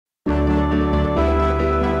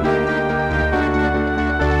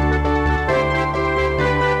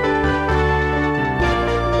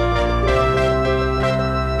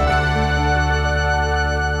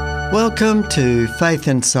Welcome to Faith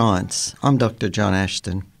and Science. I'm Dr. John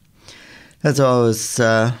Ashton. As I was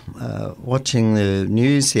watching the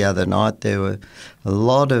news the other night, there were a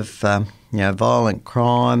lot of violent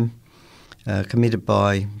crime committed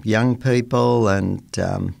by young people, and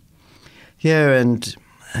you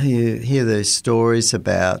hear those stories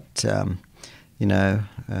about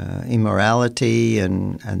immorality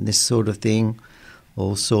and this sort of thing,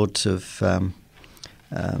 all sorts of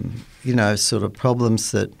sort of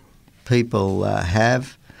problems that people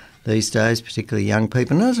have these days, particularly young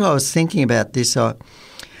people. And as I was thinking about this, I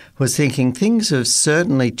was thinking things have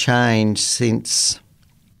certainly changed since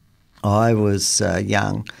I was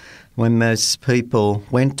young, when most people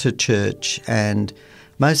went to church and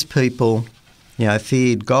most people,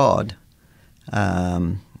 feared God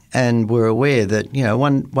and were aware that,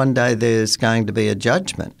 one day there's going to be a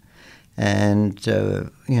judgment. And,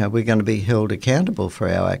 we're going to be held accountable for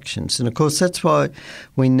our actions. And, of course, that's why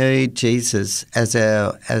we need Jesus as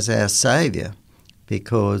our saviour,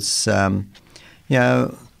 because, one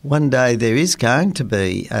day there is going to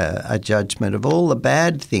be a judgment of all the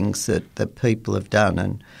bad things that people have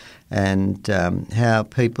done and how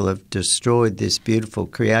people have destroyed this beautiful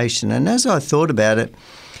creation. And as I thought about it,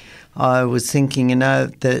 I was thinking,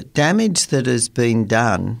 the damage that has been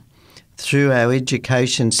done through our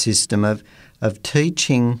education system of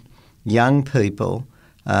teaching young people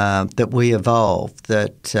that we evolved,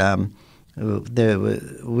 that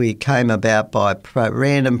we came about by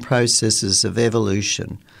random processes of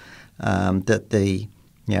evolution, that the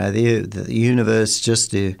universe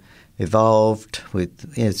just evolved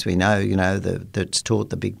with, as we know, that's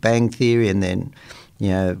taught the Big Bang Theory, and then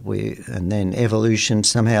then evolution,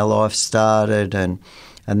 somehow life started, and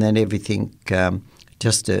then everything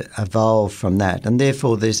just evolve from that. And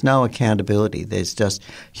therefore there's no accountability. There's just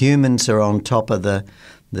humans are on top of the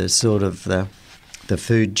sort of the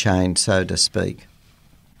food chain, so to speak.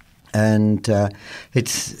 And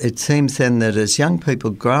it seems then that as young people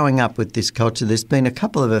growing up with this culture, there's been a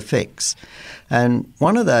couple of effects. And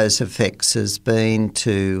one of those effects has been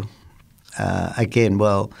to,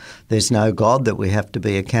 there's no God that we have to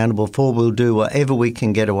be accountable for. We'll do whatever we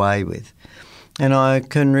can get away with. And I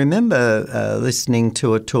can remember listening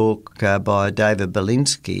to a talk by David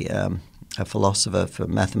Belinsky, a philosopher, a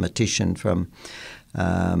mathematician from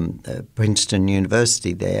Princeton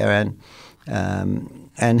University there,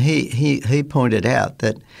 and he pointed out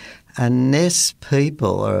that unless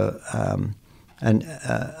people are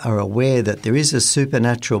aware that there is a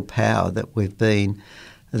supernatural power that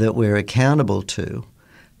we're accountable to,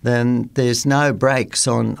 then there's no brakes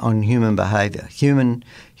on human behaviour.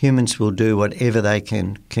 Humans will do whatever they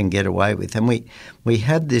can get away with, and we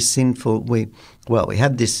have this we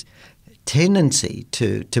have this tendency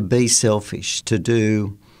to be selfish, to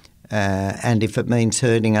do, and if it means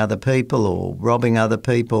hurting other people or robbing other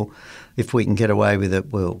people, if we can get away with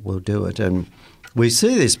it, we'll do it. And we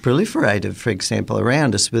see this proliferated, for example,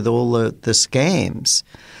 around us with all the scams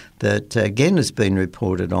that, again, has been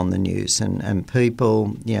reported on the news, and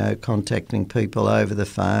people, contacting people over the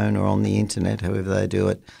phone or on the internet, however they do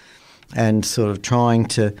it, and sort of trying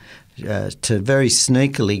to very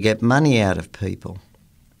sneakily get money out of people.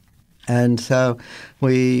 And so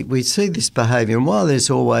we see this behaviour. And while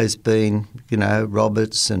there's always been,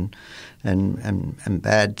 robbers and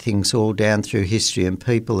bad things all down through history, and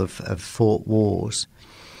people have fought wars,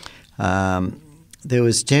 there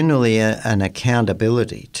was generally an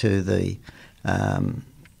accountability to the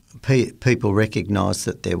people recognised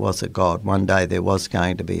that there was a God. One day there was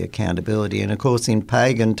going to be accountability. And, of course, in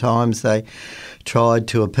pagan times they tried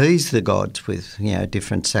to appease the gods with,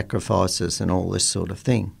 different sacrifices and all this sort of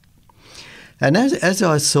thing. And as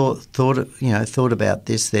I thought about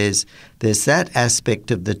this, there's that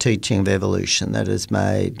aspect of the teaching of evolution that has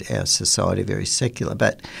made our society very secular.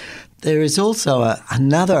 But there is also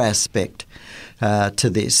another aspect to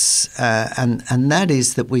this, and that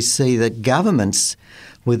is that we see that governments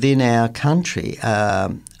within our country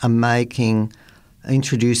are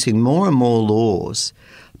introducing more and more laws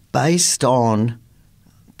based on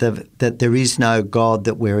that there is no God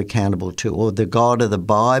that we're accountable to, or the God of the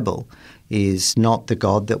Bible is not the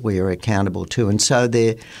God that we are accountable to. And so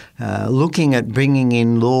they're looking at bringing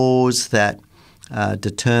in laws that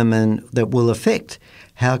will affect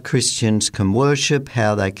how Christians can worship,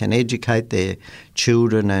 how they can educate their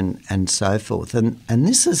children and so forth. And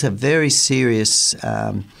this is a very serious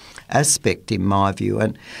aspect in my view.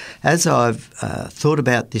 And as I've thought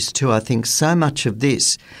about this too, I think so much of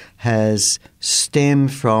this has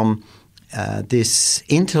stemmed from this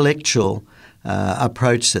intellectual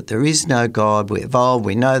approach that there is no God, we evolved,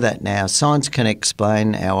 we know that now, science can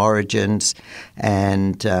explain our origins,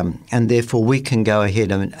 and therefore we can go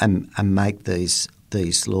ahead and make these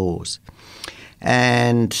laws.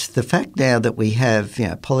 And the fact now that we have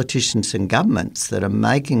politicians and governments that are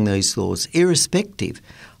making these laws irrespective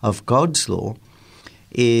of God's law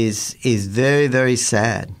is very, very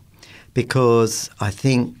sad, because I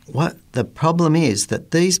think what the problem is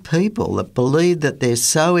that these people that believe that they're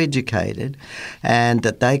so educated and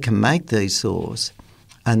that they can make these laws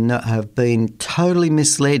and have been totally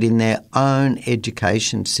misled in their own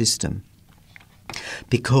education system.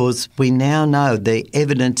 Because we now know the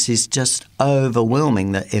evidence is just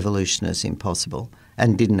overwhelming that evolution is impossible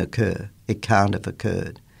and didn't occur. It can't have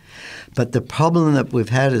occurred. But the problem that we've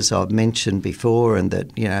had, as I've mentioned before, and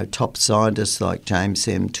that top scientists like James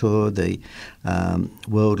M. Tour, the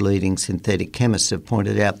world-leading synthetic chemists, have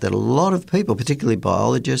pointed out that a lot of people, particularly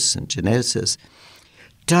biologists and geneticists,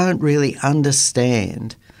 don't really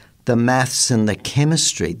understand the maths and the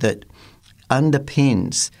chemistry that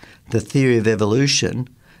underpins the theory of evolution,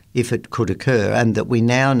 if it could occur, and that we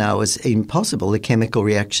now know is impossible. The chemical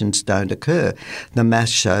reactions don't occur. The math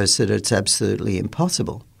shows that it's absolutely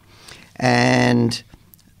impossible. And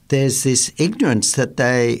there's this ignorance that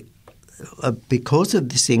they, because of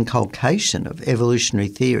this inculcation of evolutionary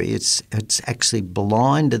theory, it's actually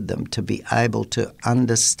blinded them to be able to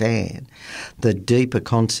understand the deeper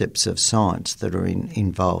concepts of science that are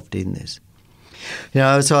involved in this.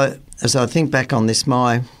 As I think back on this,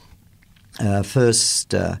 my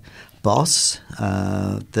first boss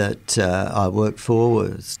that I worked for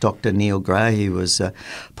was Dr. Neil Gray. He was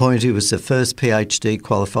appointed. He was the first PhD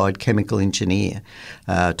qualified chemical engineer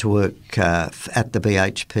to work at the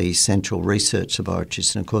BHP Central Research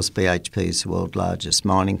Laboratories. And of course, BHP is the world's largest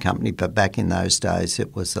mining company, but back in those days,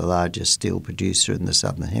 it was the largest steel producer in the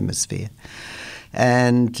Southern Hemisphere.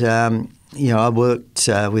 And I worked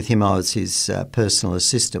with him. I was his personal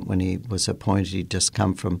assistant when he was appointed. He'd just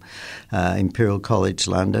come from Imperial College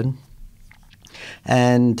London.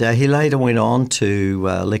 And he later went on to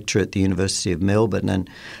lecture at the University of Melbourne, and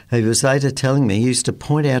he was later telling me, he used to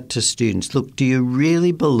point out to students, look, do you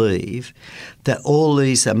really believe that all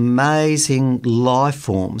these amazing life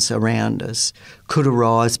forms around us could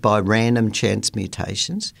arise by random chance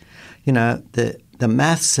mutations? The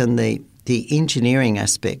maths and the engineering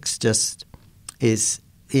aspects just is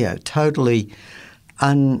totally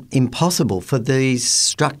impossible for these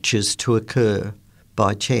structures to occur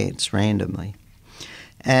by chance, randomly.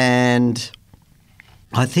 And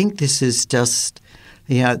I think this is just,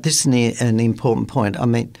 this is an important point. I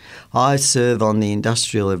mean, I serve on the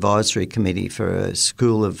Industrial Advisory Committee for a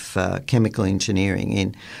School of Chemical Engineering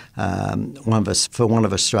in one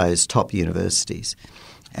of Australia's top universities.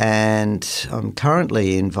 And I'm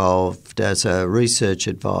currently involved as a research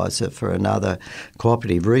advisor for another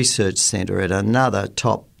cooperative research centre at another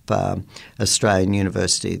top Australian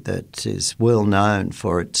university that is well known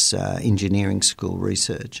for its engineering school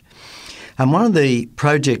research. And one of the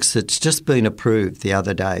projects that's just been approved the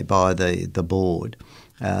other day by the board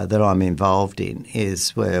that I'm involved in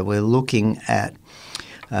is where we're looking at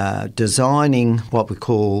designing what we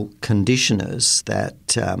call conditioners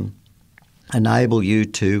that enable you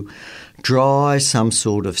to dry some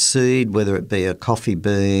sort of seed, whether it be a coffee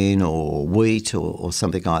bean or wheat or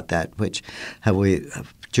something like that, which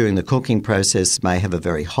during the cooking process may have a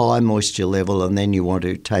very high moisture level, and then you want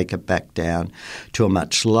to take it back down to a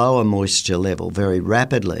much lower moisture level very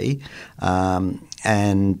rapidly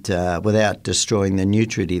and without destroying the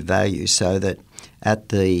nutritive value, so that at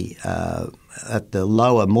the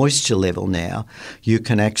lower moisture level now, you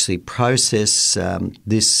can actually process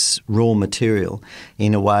this raw material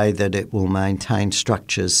in a way that it will maintain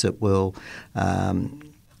structures that will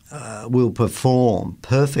perform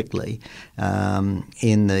perfectly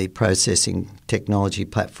in the processing technology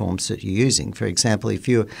platforms that you're using. For example, if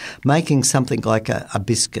you're making something like a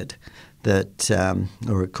biscuit that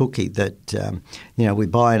or a cookie that we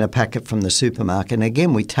buy in a packet from the supermarket, and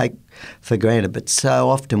again we take for granted, but so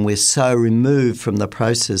often we're so removed from the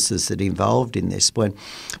processes that are involved in this.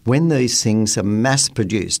 When these things are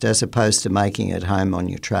mass-produced, as opposed to making it at home on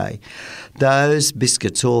your tray, those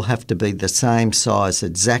biscuits all have to be the same size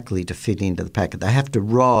exactly to fit into the packet. They have to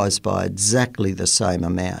rise by exactly the same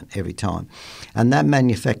amount every time. And that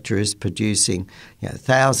manufacturer is producing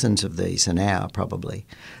thousands of these an hour probably.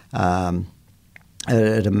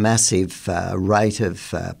 At a massive rate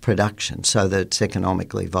of production so that it's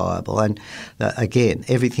economically viable. And again,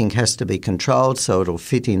 everything has to be controlled so it'll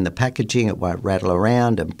fit in the packaging, it won't rattle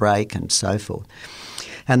around and break and so forth.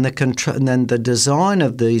 And then the design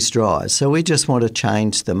of these dryers, so we just want to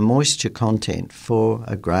change the moisture content for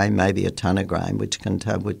a grain, maybe a ton of grain, which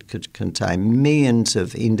could contain millions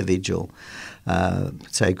of individual,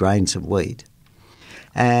 say, grains of wheat.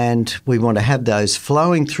 And we want to have those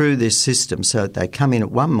flowing through this system so that they come in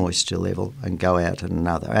at one moisture level and go out at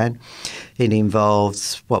another. And it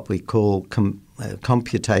involves what we call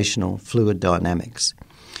computational fluid dynamics.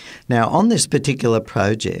 Now, on this particular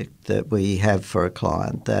project that we have for a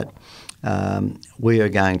client that we are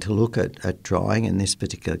going to look at drying, in this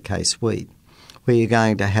particular case wheat, we are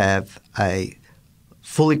going to have a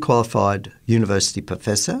fully qualified university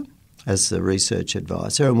professor as the research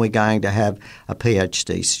advisor, and we're going to have a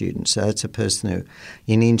PhD student. So it's a person who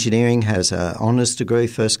in engineering has an honours degree,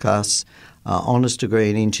 first class honours degree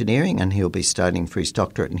in engineering, and he'll be studying for his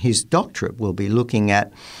doctorate. And his doctorate will be looking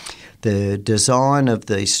at the design of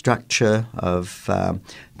the structure of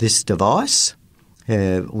this device,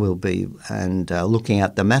 looking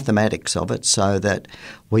at the mathematics of it so that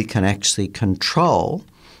we can actually control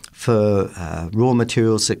for raw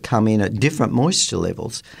materials that come in at different moisture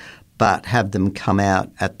levels, but have them come out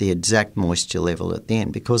at the exact moisture level at the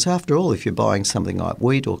end. Because after all, if you're buying something like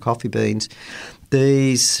wheat or coffee beans,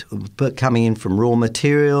 these coming in from raw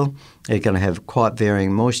material, they're going to have quite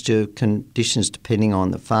varying moisture conditions depending on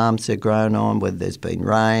the farms they're grown on, whether there's been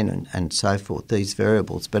rain and so forth, these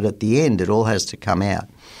variables. But at the end, it all has to come out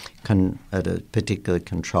at a particular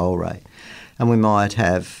control rate. And we might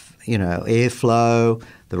have, airflow,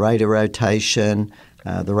 the rate of rotation,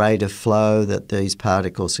 the rate of flow that these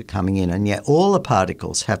particles are coming in. And yet all the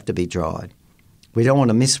particles have to be dried. We don't want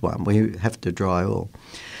to miss one. We have to dry all.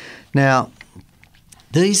 Now,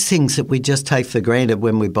 these things that we just take for granted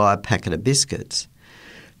when we buy a packet of biscuits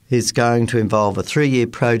is going to involve a 3-year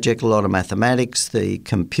project, a lot of mathematics. The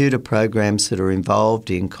computer programs that are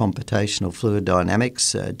involved in computational fluid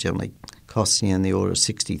dynamics generally costing in the order of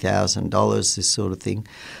 $60,000, this sort of thing,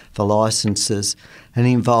 for licenses, and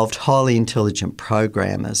involved highly intelligent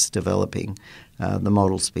programmers developing the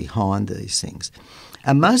models behind these things.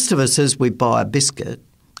 And most of us, as we buy a biscuit,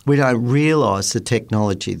 we don't realise the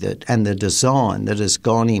technology and the design that has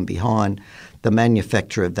gone in behind the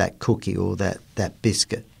manufacture of that cookie or that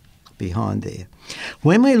biscuit behind there.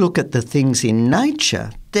 When we look at the things in nature,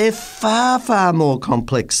 they're far, far more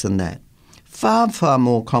complex than that. Far, far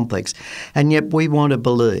more complex. And yet we want to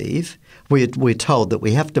believe, we're told that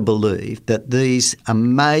we have to believe that these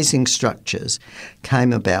amazing structures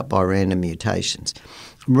came about by random mutations.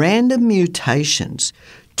 Random mutations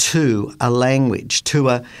to a language, to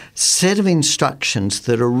a set of instructions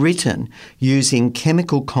that are written using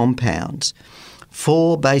chemical compounds,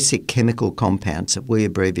 4 basic chemical compounds that we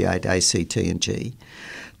abbreviate A, C, T and G,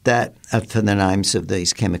 that are for the names of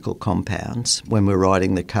these chemical compounds when we're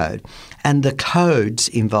writing the code. And the codes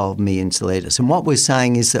involve millions of letters. And what we're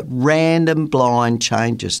saying is that random blind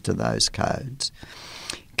changes to those codes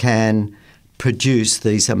can produce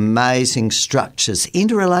these amazing structures,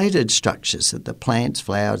 interrelated structures of the plants,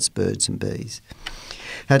 flowers, birds and bees.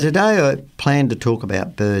 Now today I plan to talk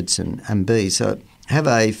about birds and bees. I have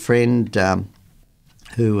a friend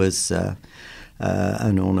who was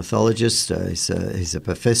an ornithologist. He's a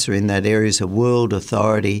professor in that area. He's a world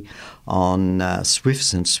authority on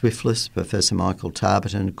swifts and swiftlets, Professor Michael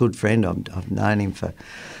Tarberton, a good friend. I've known him for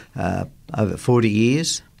over 40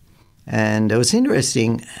 years. And it was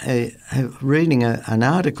interesting reading an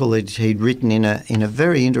article that he'd written in a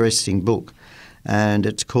very interesting book, and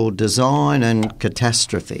it's called Design and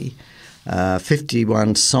Catastrophe.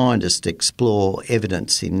 51 scientists explore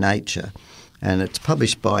evidence in nature, and it's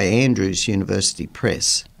published by Andrews University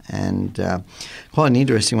Press, and quite an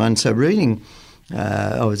interesting one. So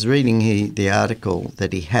I was reading the article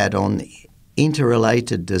that he had on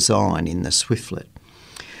interrelated design in the swiftlet,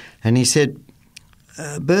 and he said,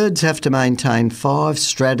 birds have to maintain 5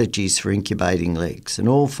 strategies for incubating eggs, and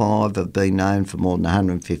all 5 have been known for more than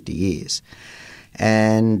 150 years.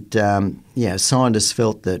 And scientists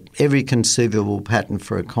felt that every conceivable pattern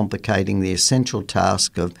for complicating the essential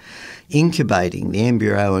task of incubating the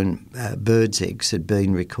embryo and bird's eggs had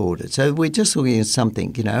been recorded. So we're just looking at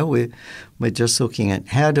something, we're just looking at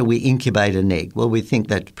how do we incubate an egg? Well, we think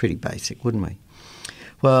that's pretty basic, wouldn't we?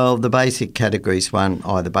 Well, the basic categories, one,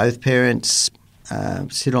 either both parents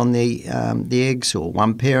sit on the eggs, or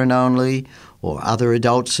one parent only, or other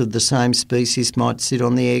adults of the same species might sit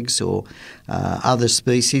on the eggs, or other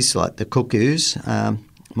species like the cuckoos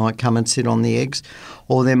might come and sit on the eggs,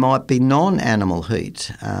 or there might be non-animal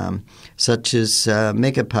heat, such as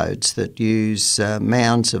megapodes that use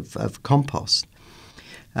mounds of compost.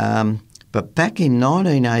 But back in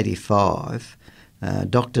 1985,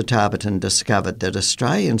 Dr. Tarberton discovered that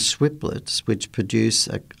Australian swiftlets, which produce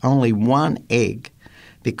only one egg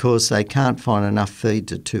because they can't find enough feed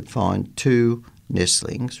to find two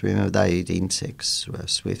nestlings, remember they eat insects,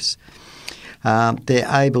 swifts, they're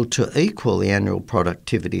able to equal the annual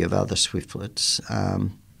productivity of other swiftlets,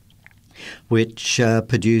 which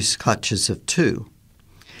produce clutches of two.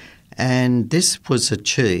 And this was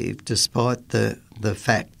achieved despite the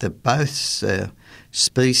fact that both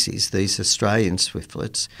species, these Australian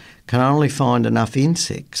swiftlets, can only find enough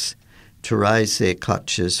insects to raise their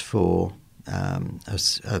clutches for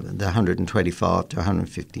the 125 to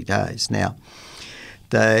 150 days. Now,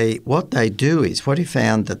 what he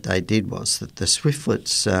found that they did was that the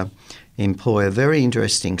swiftlets employ a very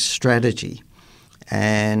interesting strategy,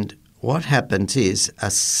 and what happens is a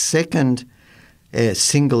second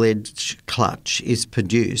single-edged clutch is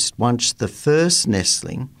produced once the first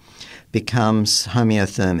nestling becomes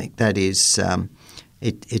homeothermic. That is,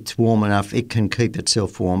 it's warm enough, it can keep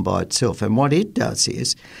itself warm by itself. And what it does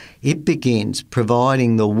is it begins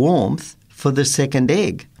providing the warmth for the second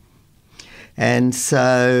egg. And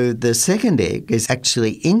so the second egg is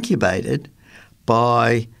actually incubated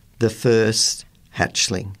by the first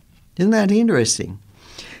hatchling. Isn't that interesting?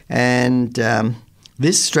 And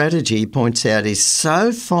this strategy, points out, is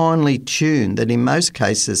so finely tuned that in most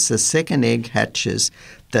cases the second egg hatches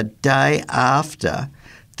the day after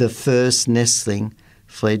the first nestling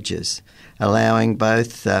fledges, allowing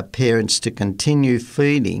both parents to continue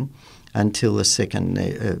feeding until the second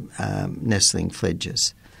nestling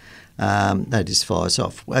fledges. That is, flies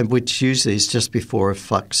off, which usually is just before a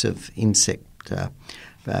flux of insect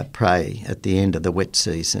prey at the end of the wet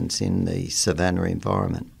seasons in the savanna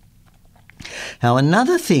environment. Now,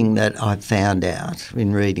 another thing that I found out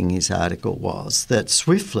in reading his article was that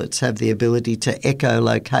swiftlets have the ability to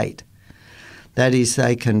echolocate. That is,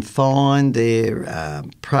 they can find their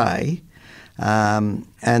prey and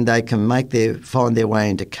they can find their way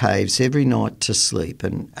into caves every night to sleep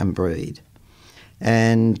and breed.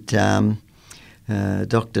 And Dr.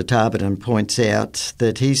 Tarberton points out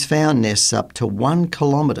that he's found nests up to 1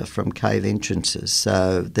 kilometre from cave entrances,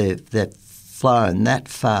 so they've flown that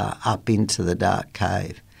far up into the dark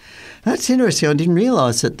cave. That's interesting. I didn't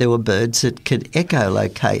realise that there were birds that could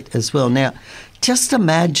echolocate as well. Now, just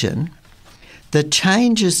imagine the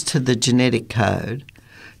changes to the genetic code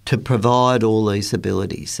to provide all these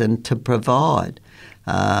abilities and to provide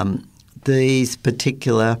these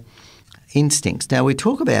particular instincts. Now, we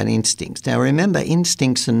talk about instincts. Now, remember,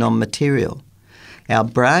 instincts are non-material. Our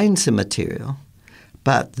brains are material,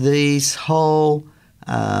 but these whole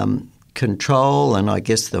control, and I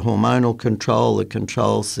guess the hormonal control that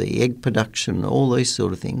controls the egg production, all these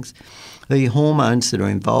sort of things, the hormones that are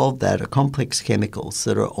involved, that are complex chemicals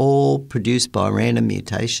that are all produced by random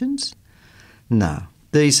mutations? No.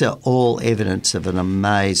 These are all evidence of an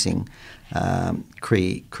amazing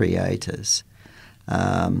creators.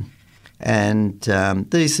 And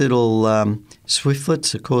these little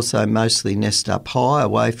swiftlets, of course, they mostly nest up high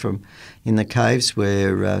away from in the caves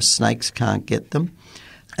where snakes can't get them.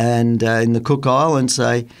 And in the Cook Islands,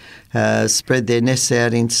 they spread their nests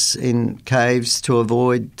out in caves to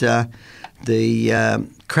avoid the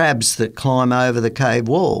crabs that climb over the cave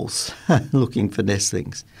walls looking for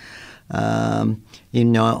nestlings. On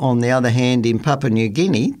the other hand, in Papua New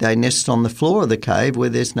Guinea, they nest on the floor of the cave where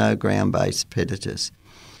there's no ground-based predators.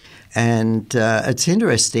 And it's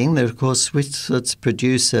interesting that, of course, swiftlets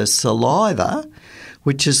produce a saliva,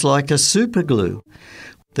 which is like a superglue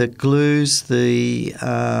that glues the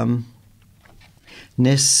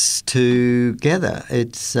nests together.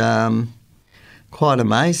 It's quite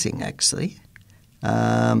amazing, actually.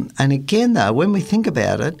 And again, though, when we think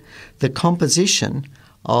about it, the composition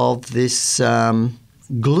of this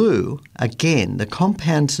glue, again, the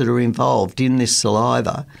compounds that are involved in this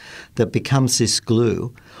saliva that becomes this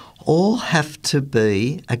glue, all have to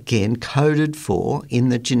be, again, coded for in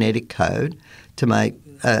the genetic code to make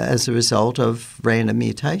as a result of random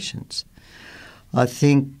mutations. I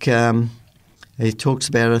think he talks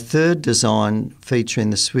about a third design feature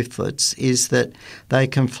in the swiftlets is that they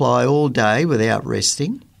can fly all day without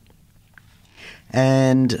resting,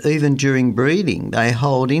 and even during breeding they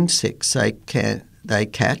hold insects they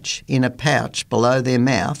catch in a pouch below their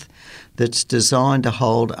mouth that's designed to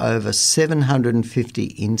hold over 750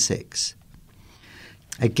 insects.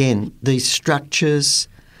 Again, these structures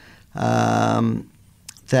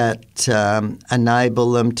that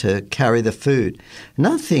enable them to carry the food.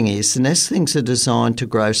 Another thing is the nestlings are designed to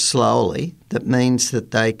grow slowly. That means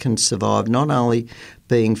that they can survive not only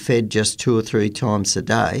being fed just 2 or 3 times a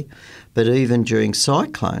day, but even during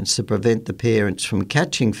cyclones to prevent the parents from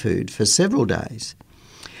catching food for several days.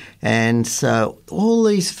 And so all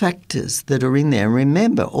these factors that are in there, and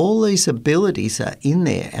remember, all these abilities are in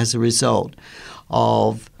there as a result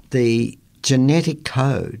of the genetic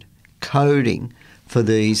coding for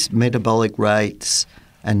these metabolic rates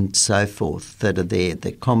and so forth that are there.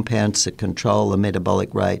 The compounds that control the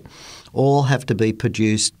metabolic rate all have to be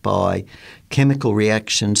produced by chemical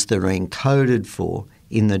reactions that are encoded for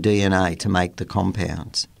in the DNA to make the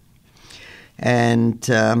compounds. And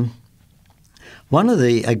one of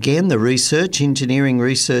the engineering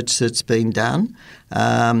research that's been done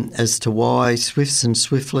as to why swifts and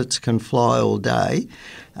swiftlets can fly all day,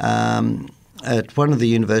 at one of the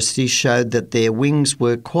universities showed that their wings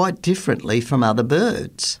work quite differently from other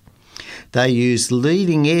birds. They use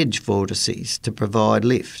leading edge vortices to provide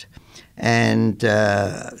lift. And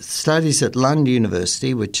studies at Lund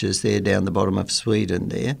University, which is there down the bottom of Sweden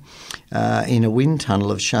there, in a wind tunnel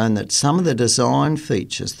have shown that some of the design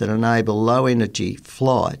features that enable low energy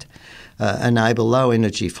flight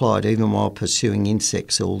even while pursuing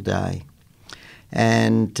insects all day.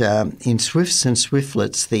 And in swifts and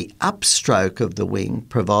swiftlets, the upstroke of the wing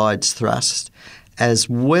provides thrust as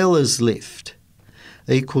well as lift,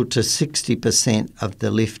 equal to 60% of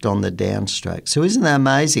the lift on the downstroke. So isn't that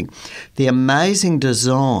amazing? The amazing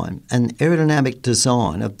design and aerodynamic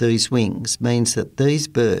design of these wings means that these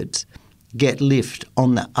birds get lift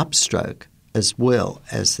on the upstroke as well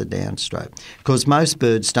as the downstroke, because most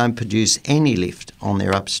birds don't produce any lift on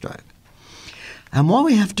their upstroke. And what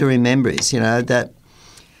we have to remember is, that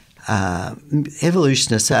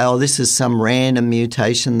evolutionists say, this is some random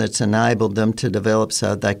mutation that's enabled them to develop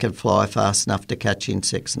so they can fly fast enough to catch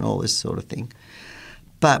insects and all this sort of thing.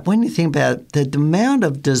 But when you think about the amount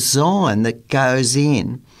of design that goes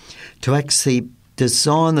in to actually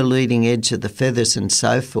design the leading edge of the feathers and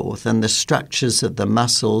so forth, and the structures of the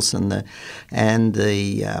muscles and the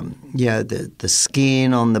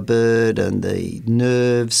skin on the bird and the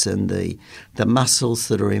nerves and the muscles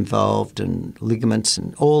that are involved and ligaments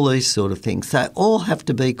and all these sort of things, they all have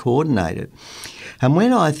to be coordinated. And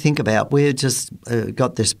when I think about, we've just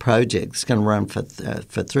got this project that's going to run for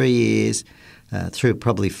 3 years, through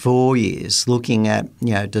probably 4 years, looking at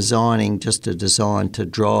designing just a design to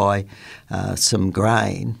dry some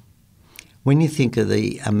grain. When you think of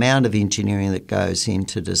the amount of engineering that goes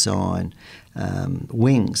into design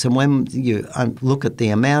wings, and when you look at the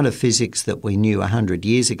amount of physics that we knew 100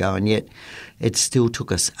 years ago, and yet it still took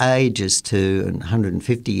us ages and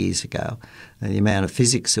 150 years ago, the amount of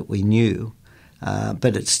physics that we knew,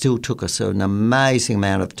 but it still took us an amazing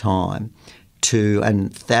amount of time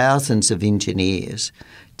and thousands of engineers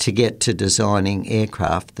to get to designing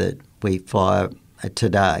aircraft that we fly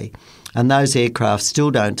today. And those aircraft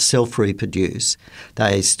still don't self-reproduce.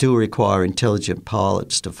 They still require intelligent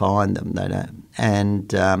pilots to find them. They don't,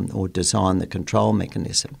 or design the control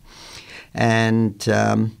mechanism. And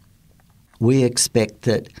we expect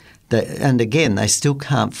that, and again, they still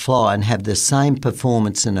can't fly and have the same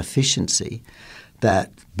performance and efficiency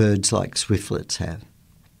that birds like swiftlets have.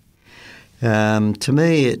 To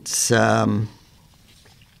me, it's when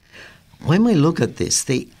we look at this,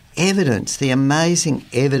 the evidence, the amazing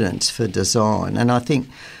evidence for design, and I think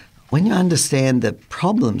when you understand the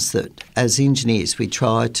problems that as engineers we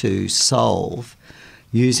try to solve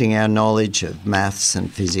using our knowledge of maths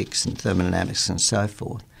and physics and thermodynamics and so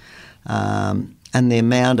forth, and the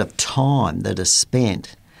amount of time that is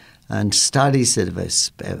spent and studies that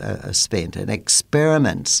are spent and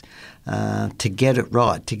experiments to get it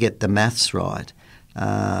right, to get the maths right,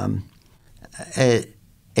 it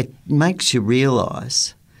makes you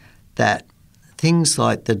realise that things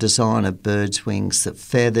like the design of birds' wings, the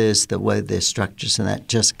feathers, the way their structures and that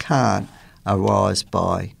just can't arise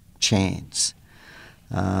by chance.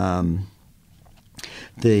 The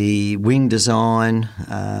wing design,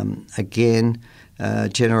 again,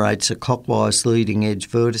 generates a clockwise leading edge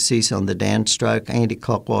vortices on the downstroke,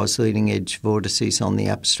 anti-clockwise leading edge vortices on the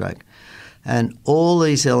upstroke. And all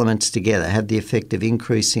these elements together have the effect of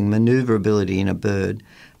increasing manoeuvrability in a bird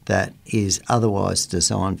that is otherwise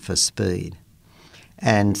designed for speed.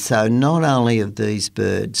 And so not only are these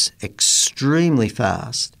birds extremely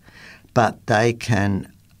fast, but they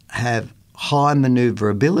can have high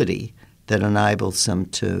manoeuvrability that enables them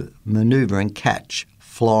to manoeuvre and catch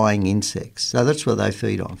flying insects. So that's what they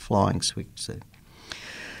feed on, flying swifts.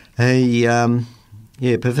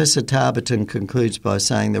 Yeah, Professor Tarberton concludes by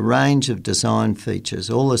saying the range of design features,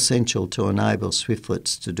 all essential to enable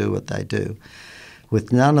Swiftlets to do what they do,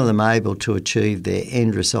 with none of them able to achieve their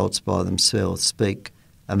end results by themselves, speak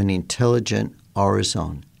of an intelligent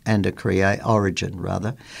origin and a creator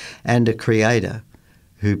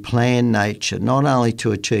who planned nature not only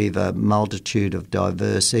to achieve a multitude of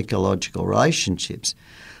diverse ecological relationships,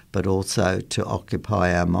 but also to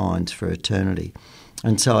occupy our minds for eternity.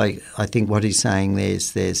 And so I think what he's saying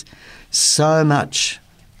there's so much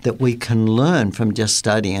that we can learn from just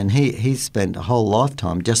studying. And he spent a whole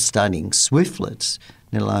lifetime just studying swiftlets,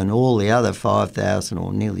 let alone all the other 5,000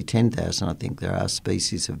 or nearly 10,000, I think there are,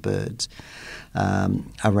 species of birds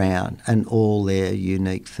around, and all their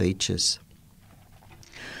unique features.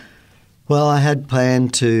 Well, I had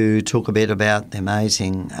planned to talk a bit about the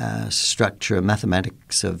amazing structure and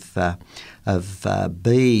mathematics of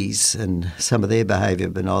bees and some of their behaviour,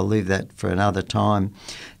 but I'll leave that for another time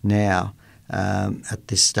now at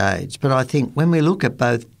this stage. But I think when we look at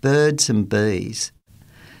both birds and bees,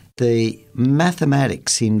 the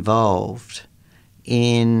mathematics involved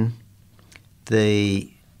in the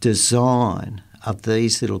design of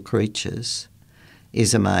these little creatures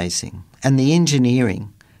is amazing. And the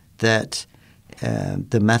engineering that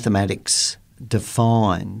the mathematics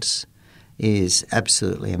defines is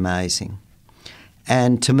absolutely amazing.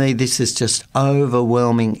 And to me, this is just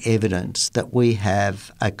overwhelming evidence that we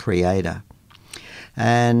have a creator.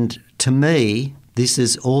 And to me, this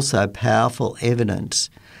is also powerful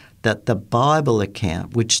evidence that the Bible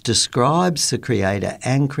account, which describes the creator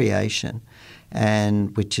and creation,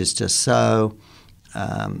 and which is just so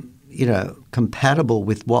compatible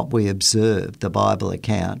with what we observe, the Bible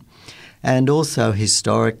account, and also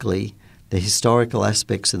historically, the historical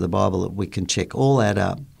aspects of the Bible that we can check all add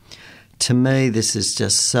up. To me, this is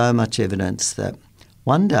just so much evidence that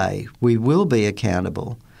one day we will be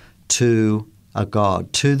accountable to a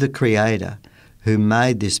God, to the Creator who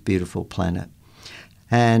made this beautiful planet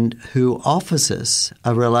and who offers us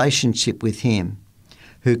a relationship with Him,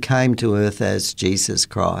 who came to earth as Jesus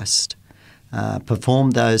Christ,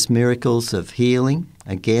 performed those miracles of healing,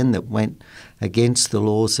 again, that went against the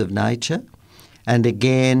laws of nature, and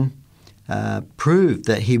again proved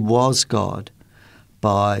that He was God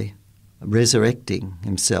by resurrecting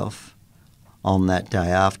Himself on that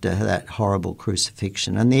day after that horrible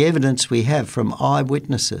crucifixion. And the evidence we have from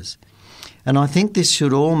eyewitnesses. And I think this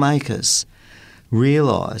should all make us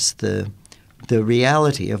realise the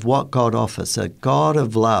reality of what God offers, a God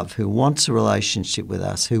of love who wants a relationship with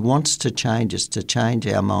us, who wants to change us, to change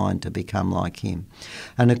our mind to become like Him.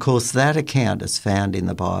 And of course that account is found in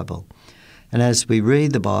the Bible. And as we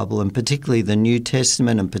read the Bible, and particularly the New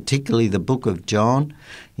Testament, and particularly the book of John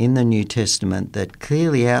in the New Testament, that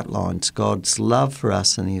clearly outlines God's love for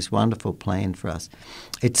us and His wonderful plan for us,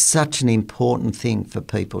 it's such an important thing for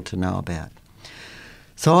people to know about.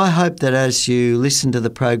 So I hope that as you listen to the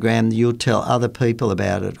program, you'll tell other people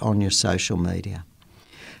about it on your social media.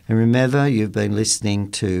 And remember, you've been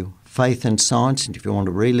listening to Faith and Science, and if you want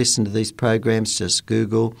to re-listen to these programs, just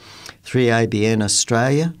Google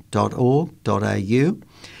 3abnaustralia.org.au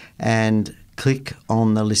and click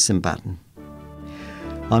on the listen button.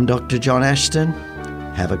 I'm Dr. John Ashton.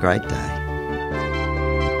 Have a great day.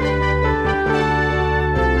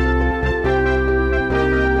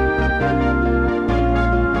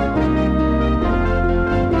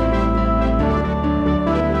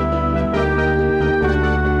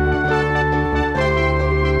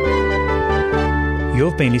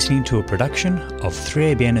 You've been listening to a production of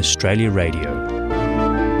 3ABN Australia Radio.